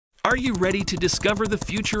Are you ready to discover the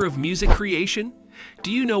future of music creation? Do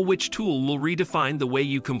you know which tool will redefine the way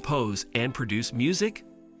you compose and produce music?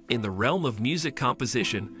 In the realm of music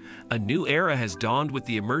composition, a new era has dawned with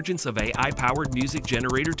the emergence of AI-powered music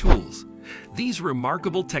generator tools. These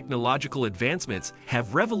remarkable technological advancements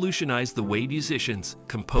have revolutionized the way musicians,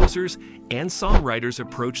 composers, and songwriters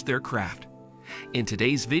approach their craft. In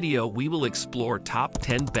today's video, we will explore top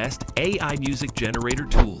 10 best AI music generator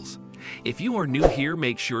tools. If you are new here,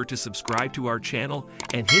 make sure to subscribe to our channel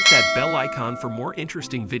and hit that bell icon for more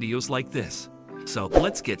interesting videos like this. So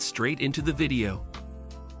let's get straight into the video.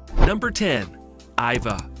 Number 10.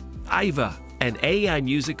 Aiva. Aiva, an AI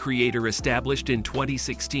music creator established in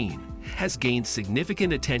 2016, has gained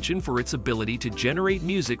significant attention for its ability to generate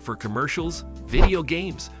music for commercials, video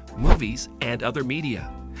games, movies, and other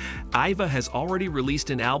media. Aiva has already released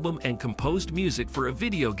an album and composed music for a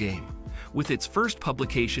video game, with its first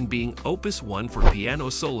publication being Opus 1 for piano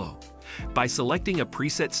solo. By selecting a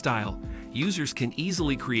preset style, users can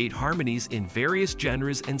easily create harmonies in various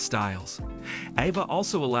genres and styles. Aiva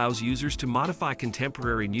also allows users to modify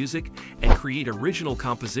contemporary music and create original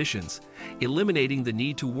compositions, eliminating the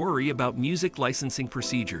need to worry about music licensing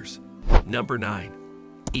procedures. Number 9.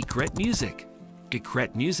 Ecret Music.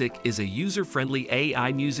 Ecret Music is a user-friendly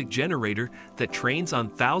AI music generator that trains on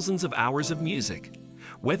thousands of hours of music.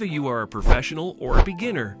 Whether you are a professional or a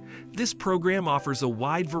beginner, this program offers a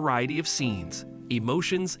wide variety of scenes,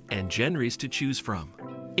 emotions, and genres to choose from.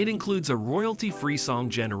 It includes a royalty-free song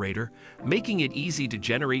generator, making it easy to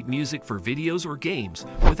generate music for videos or games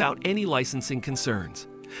without any licensing concerns.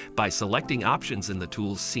 By selecting options in the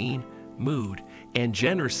tool's scene, mood, and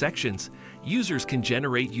genre sections, users can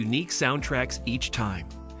generate unique soundtracks each time.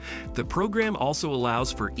 The program also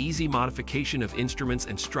allows for easy modification of instruments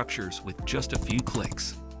and structures with just a few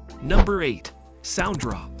clicks. Number 8.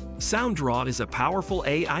 SoundDraw. SoundDraw is a powerful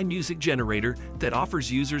AI music generator that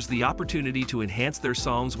offers users the opportunity to enhance their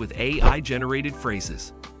songs with AI-generated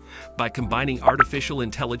phrases. By combining artificial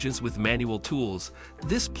intelligence with manual tools,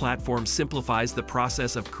 this platform simplifies the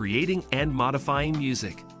process of creating and modifying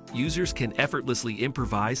music. Users can effortlessly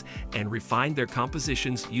improvise and refine their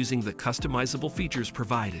compositions using the customizable features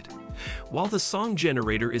provided. While the song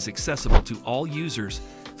generator is accessible to all users,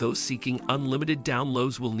 those seeking unlimited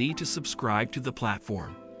downloads will need to subscribe to the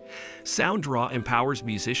platform. SoundDraw empowers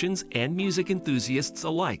musicians and music enthusiasts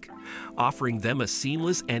alike, offering them a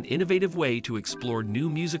seamless and innovative way to explore new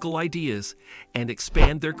musical ideas and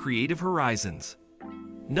expand their creative horizons.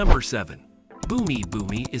 Number 7. Boomy.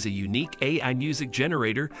 Boomy is a unique AI music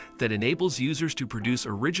generator that enables users to produce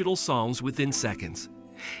original songs within seconds.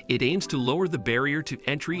 It aims to lower the barrier to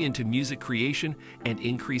entry into music creation and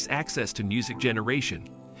increase access to music generation.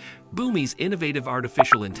 Boomy's innovative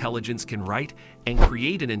artificial intelligence can write and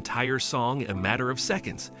create an entire song in a matter of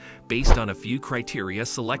seconds, based on a few criteria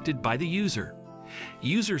selected by the user.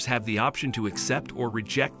 Users have the option to accept or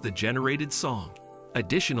reject the generated song.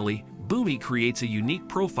 Additionally, Boomy creates a unique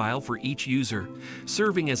profile for each user,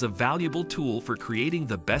 serving as a valuable tool for creating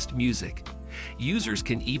the best music. Users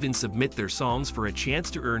can even submit their songs for a chance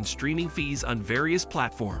to earn streaming fees on various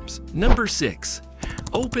platforms. Number 6.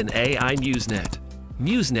 OpenAI MuseNet.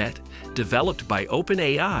 MuseNet, developed by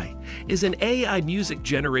OpenAI, is an AI music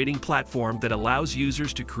generating platform that allows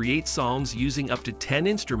users to create songs using up to 10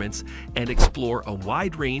 instruments and explore a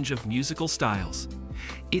wide range of musical styles.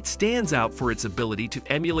 It stands out for its ability to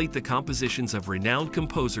emulate the compositions of renowned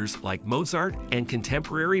composers like Mozart and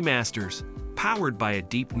contemporary masters. Powered by a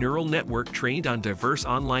deep neural network trained on diverse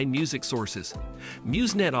online music sources,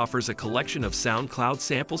 MuseNet offers a collection of SoundCloud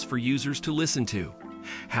samples for users to listen to.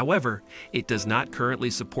 However, it does not currently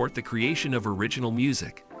support the creation of original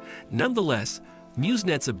music. Nonetheless,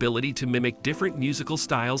 MuseNet's ability to mimic different musical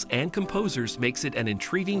styles and composers makes it an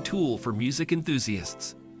intriguing tool for music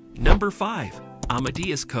enthusiasts. Number 5.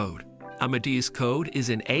 Amadeus Code. Amadeus Code is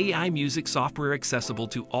an AI music software accessible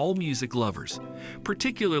to all music lovers,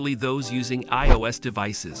 particularly those using iOS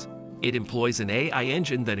devices. It employs an AI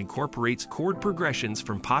engine that incorporates chord progressions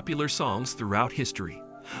from popular songs throughout history,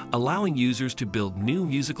 allowing users to build new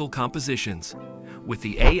musical compositions. With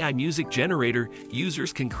the AI music generator,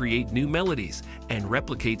 users can create new melodies and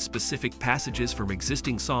replicate specific passages from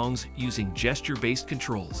existing songs using gesture-based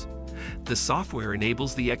controls. The software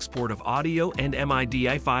enables the export of audio and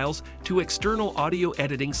MIDI files to external audio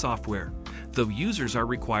editing software, though users are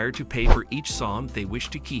required to pay for each song they wish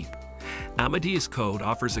to keep. Amadeus Code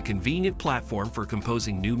offers a convenient platform for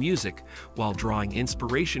composing new music while drawing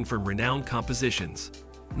inspiration from renowned compositions.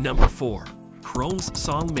 Number 4. Chrome's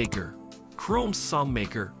Song Maker. Chrome's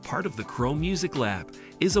Songmaker, part of the Chrome Music Lab,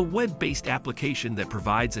 is a web-based application that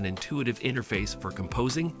provides an intuitive interface for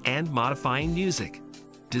composing and modifying music.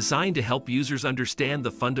 Designed to help users understand the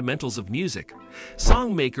fundamentals of music,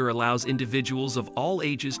 Songmaker allows individuals of all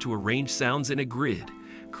ages to arrange sounds in a grid,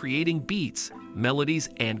 creating beats, melodies,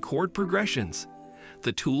 and chord progressions.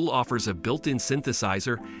 The tool offers a built-in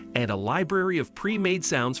synthesizer and a library of pre-made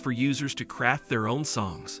sounds for users to craft their own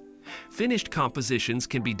songs. Finished compositions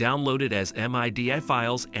can be downloaded as MIDI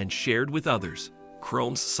files and shared with others.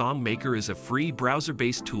 Chrome's Songmaker is a free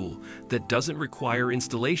browser-based tool that doesn't require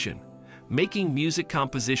installation, making music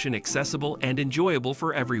composition accessible and enjoyable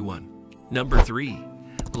for everyone. Number 3.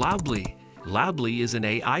 Loudly. Loudly is an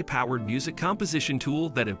AI-powered music composition tool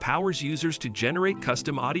that empowers users to generate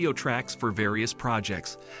custom audio tracks for various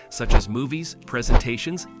projects, such as movies,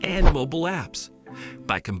 presentations, and mobile apps.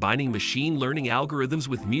 By combining machine learning algorithms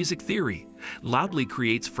with music theory, Loudly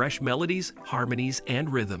creates fresh melodies, harmonies,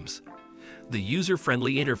 and rhythms. The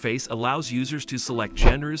user-friendly interface allows users to select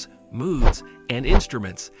genres, moods, and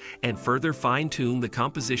instruments, and further fine-tune the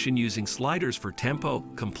composition using sliders for tempo,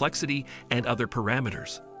 complexity, and other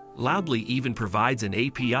parameters. Loudly even provides an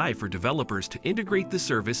API for developers to integrate the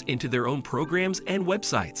service into their own programs and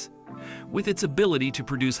websites. With its ability to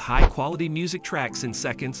produce high-quality music tracks in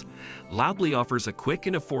seconds, Loudly offers a quick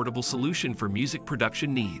and affordable solution for music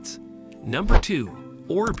production needs. Number 2.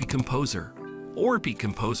 Orb Composer. Orb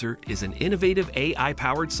Composer is an innovative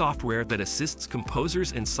AI-powered software that assists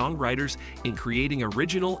composers and songwriters in creating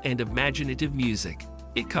original and imaginative music.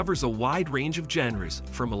 It covers a wide range of genres,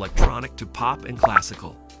 from electronic to pop and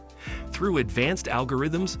classical. Through advanced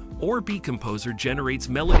algorithms, Orb Composer generates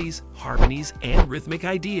melodies, harmonies, and rhythmic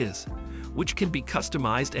ideas, which can be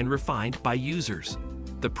customized and refined by users.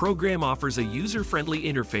 The program offers a user-friendly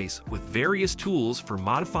interface with various tools for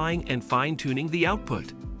modifying and fine-tuning the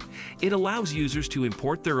output. It allows users to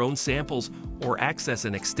import their own samples or access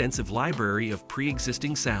an extensive library of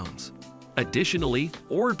pre-existing sounds. Additionally,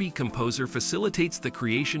 Orb Composer facilitates the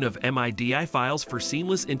creation of MIDI files for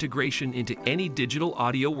seamless integration into any digital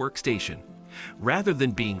audio workstation. Rather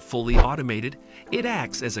than being fully automated, it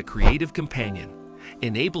acts as a creative companion,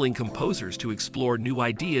 enabling composers to explore new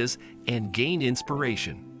ideas and gain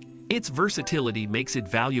inspiration. Its versatility makes it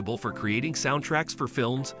valuable for creating soundtracks for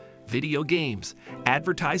films, video games,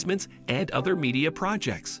 advertisements, and other media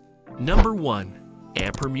projects. Number 1.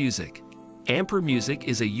 Ampere Music. Ampere Music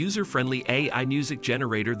is a user-friendly AI music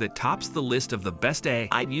generator that tops the list of the best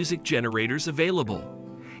AI music generators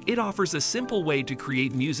available. It offers a simple way to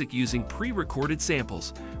create music using pre-recorded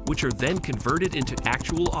samples, which are then converted into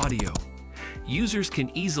actual audio. Users can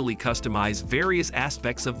easily customize various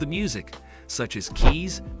aspects of the music, such as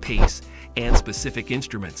keys, pace, and specific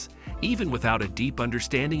instruments, even without a deep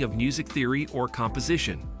understanding of music theory or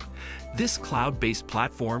composition. This cloud-based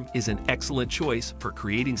platform is an excellent choice for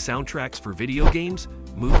creating soundtracks for video games,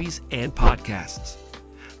 movies, and podcasts.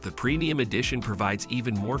 The premium edition provides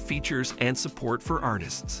even more features and support for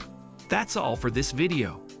artists. That's all for this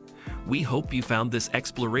video. We hope you found this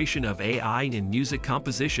exploration of AI in music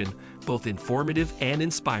composition both informative and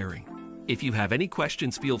inspiring. If you have any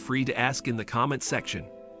questions, feel free to ask in the comments section.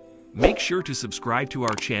 Make sure to subscribe to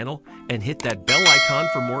our channel and hit that bell icon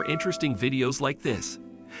for more interesting videos like this.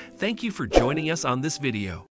 Thank you for joining us on this video.